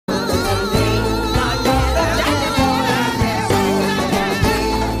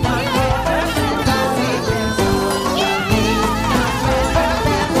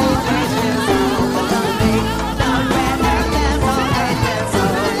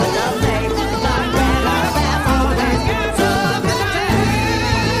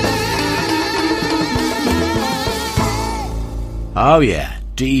Oh yeah,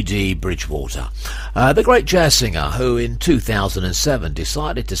 Dee Dee Bridgewater, the great jazz singer who in 2007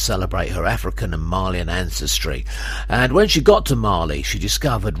 decided to celebrate her African and Malian ancestry. And when she got to Mali, she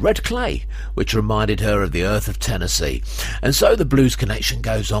discovered red clay, which reminded her of the earth of Tennessee. And so the blues connection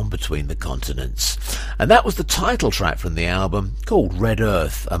goes on between the continents. And that was the title track from the album, called Red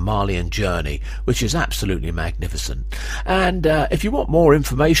Earth, A Malian Journey, which is absolutely magnificent. And if you want more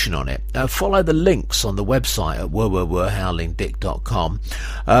information on it, follow the links on the website at howlingdick.com,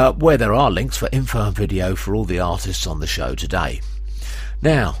 where there are links for info and video for all the artists on the show today.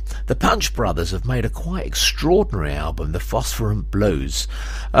 Now, the Punch Brothers have made a quite extraordinary album, The Phosphorant Blues.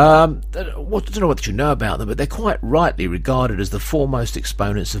 I don't know what you know about them, but they're quite rightly regarded as the foremost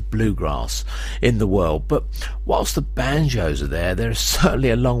exponents of bluegrass in the world. But whilst the banjos are there, they're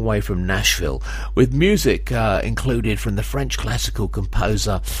certainly a long way from Nashville, with music included from the French classical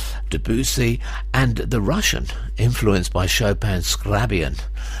composer Debussy and the Russian, influenced by Chopin's Scriabin,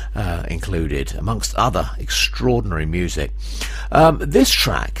 included, amongst other extraordinary music. This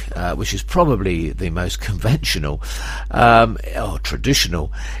track, which is probably the most conventional or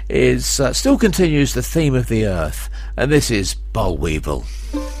traditional, is still continues the theme of the earth, and this is Boll Weevil.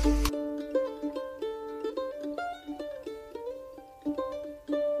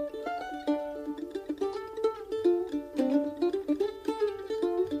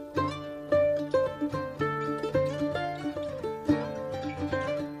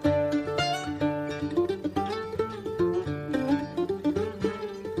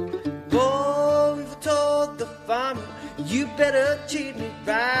 You better treat me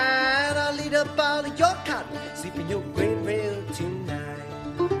right. I'll eat up all of your cotton, sleep in your grain rail tonight.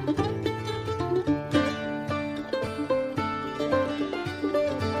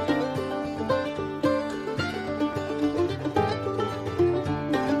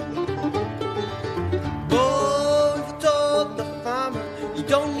 Boy, if you told the farmer you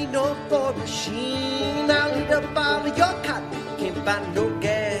don't need no Ford machine, I'll eat up all of your cotton, you can't buy no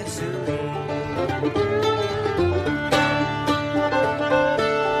gasoline.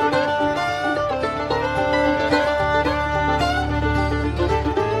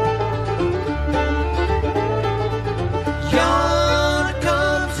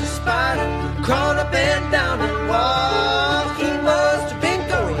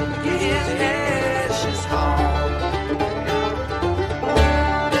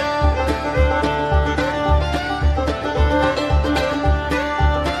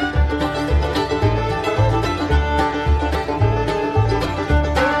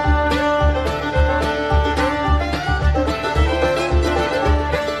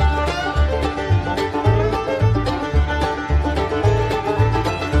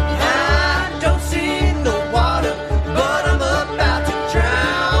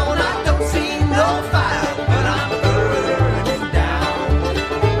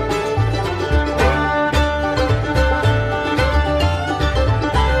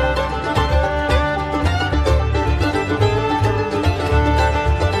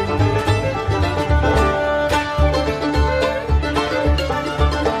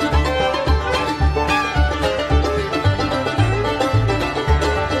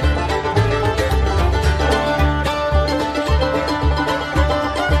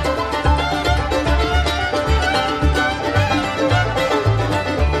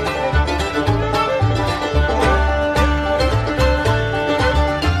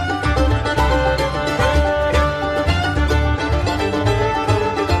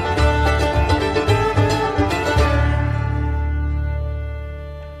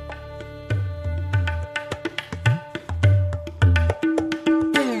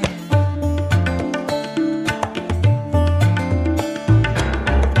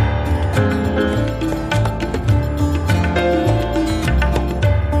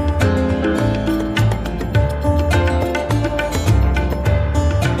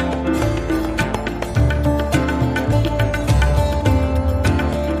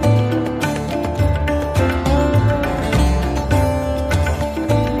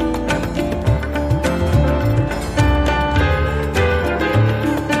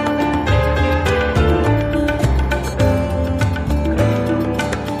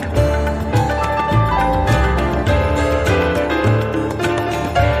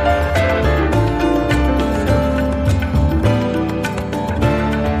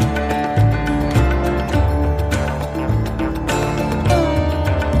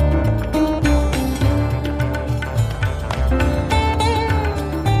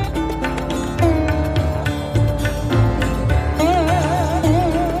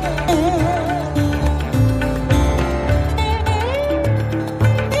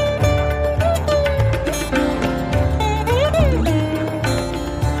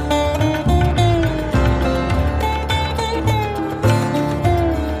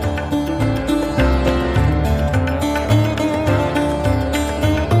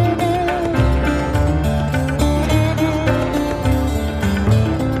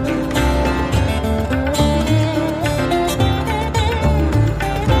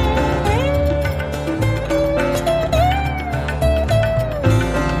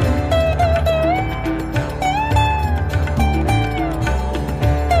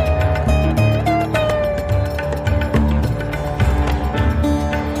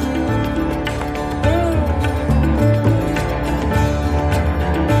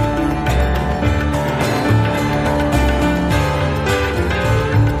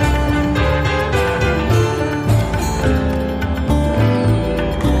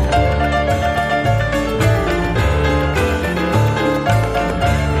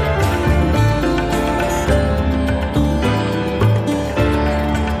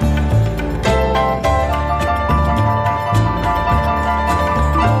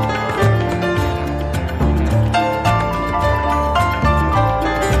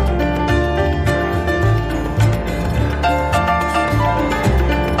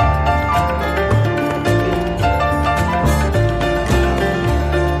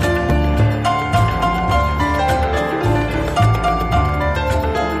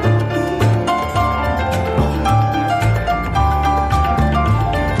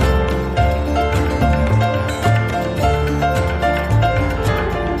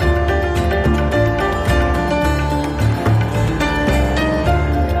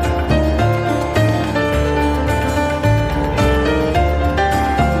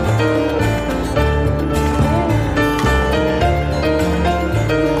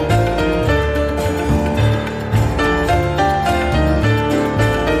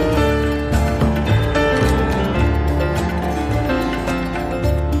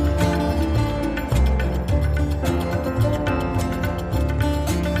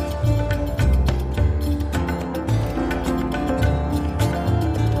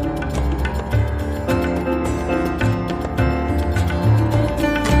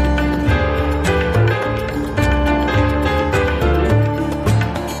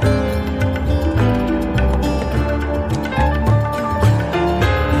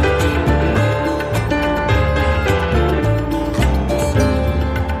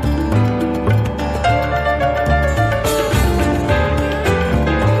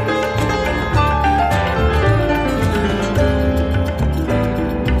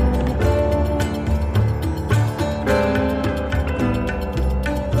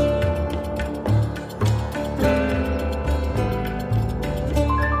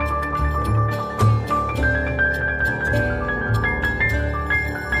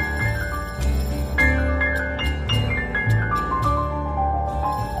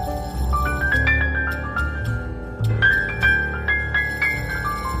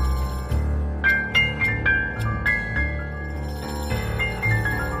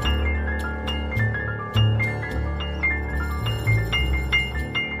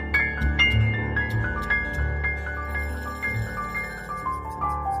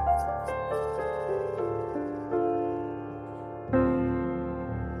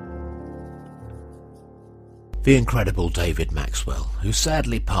 the incredible David Maxwell, who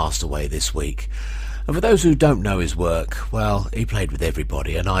sadly passed away this week. And for those who don't know his work, well, he played with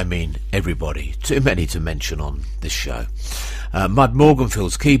everybody, and I mean everybody, too many to mention on this show. Mud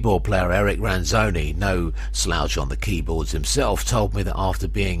Morganfield's keyboard player Eric Ranzoni, no slouch on the keyboards himself, told me that after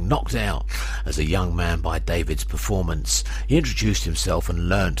being knocked out as a young man by David's performance, he introduced himself and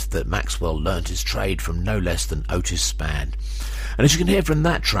learnt that Maxwell learnt his trade from no less than Otis Spann. And as you can hear from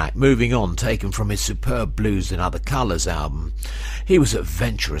that track, Moving On, taken from his superb Blues in Other Colours album, he was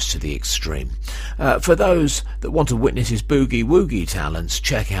adventurous to the extreme. For those that want to witness his boogie-woogie talents,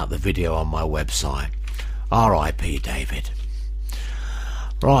 check out the video on my website. R.I.P. David.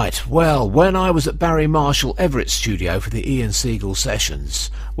 Right, well, when I was at Barry Marshall Everett's studio for the Ian Siegel sessions,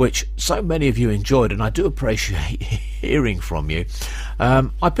 which so many of you enjoyed, and I do appreciate hearing from you,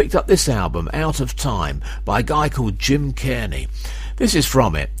 I picked up this album, Out of Time, by a guy called Jim Kearney. This is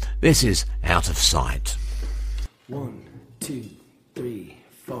from it. This is Out of Sight. 1, 2, 3,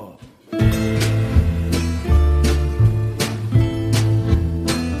 4.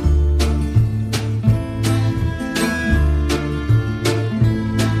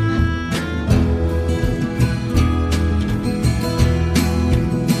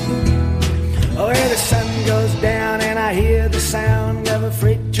 The sun goes down and I hear the sound of a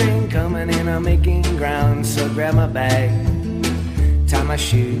freight train coming in. I'm making ground, so grab my bag, tie my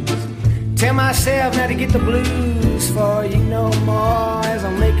shoes, tell myself not to get the blues, for you no more as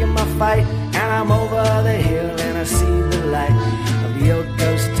I'm making my fight. And I'm over the hill and I see the light of the old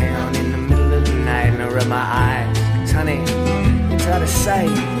ghost town in the middle of the night. And I rub my eyes, 'cause honey, it's out of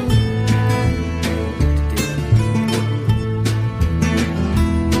sight.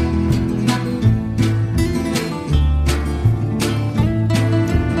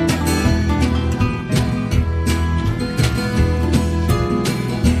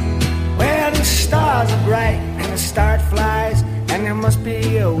 Bright and the start flies, and there must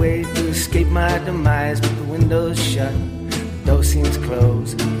be a way to escape my demise. But the window's shut, the door seems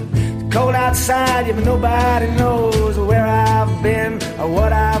closed. It's cold outside, yeah, but nobody knows where I've been or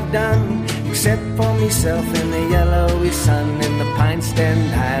what I've done, except for myself and the yellowy sun. And the pines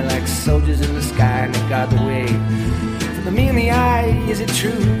stand high like soldiers in the sky, and they guard the way for the me in the eye. Is it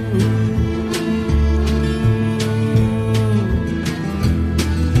true?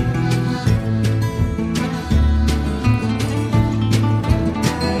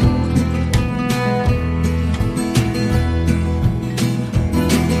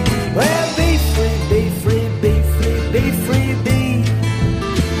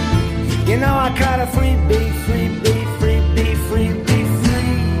 I caught a free bee, free bee, free bee, free bee,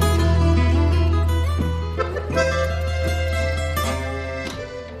 free.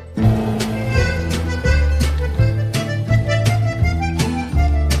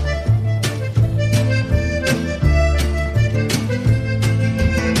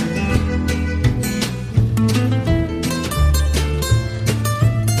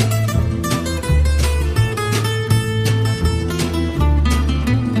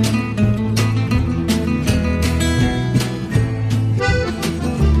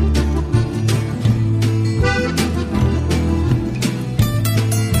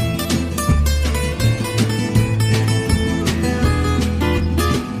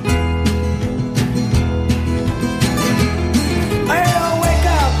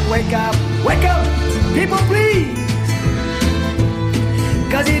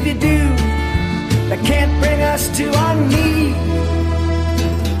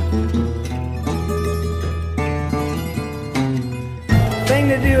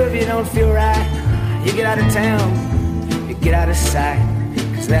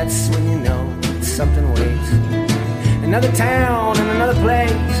 Another town and another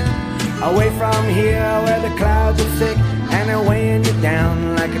place, away from here where the clouds are thick and they're weighing you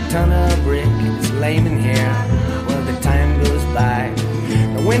down like a ton of brick. It's lame in here while the time goes by.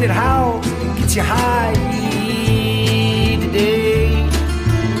 The wind it howls, it gets you high today.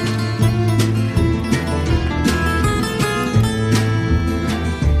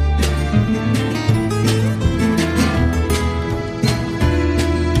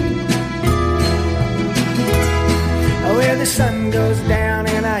 The sun goes down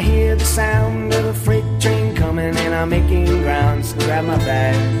and I hear the sound of a freight train coming, and I'm making ground, so grab my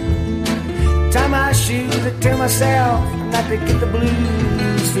bag, tie my shoes, I tell myself not to get the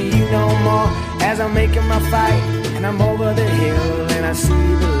blues for you no more as I'm making my fight. And I'm over the hill and I see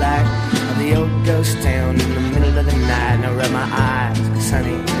the light of the old ghost town in the middle of the night. And I rub my eyes, 'cause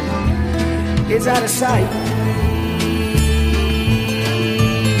honey, it's out of sight.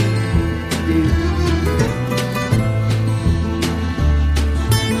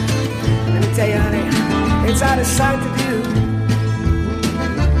 Tell you, honey, it's out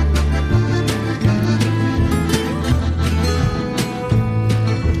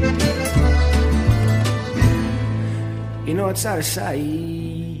it's out of sight.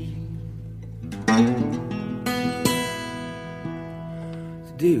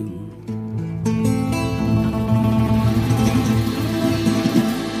 To do.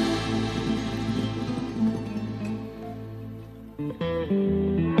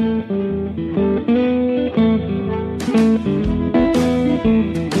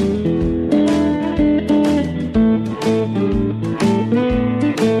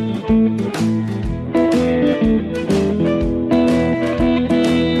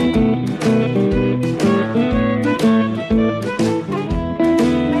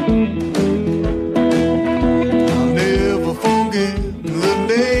 I'll never forget the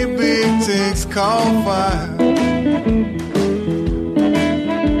day Big Tex caught fire.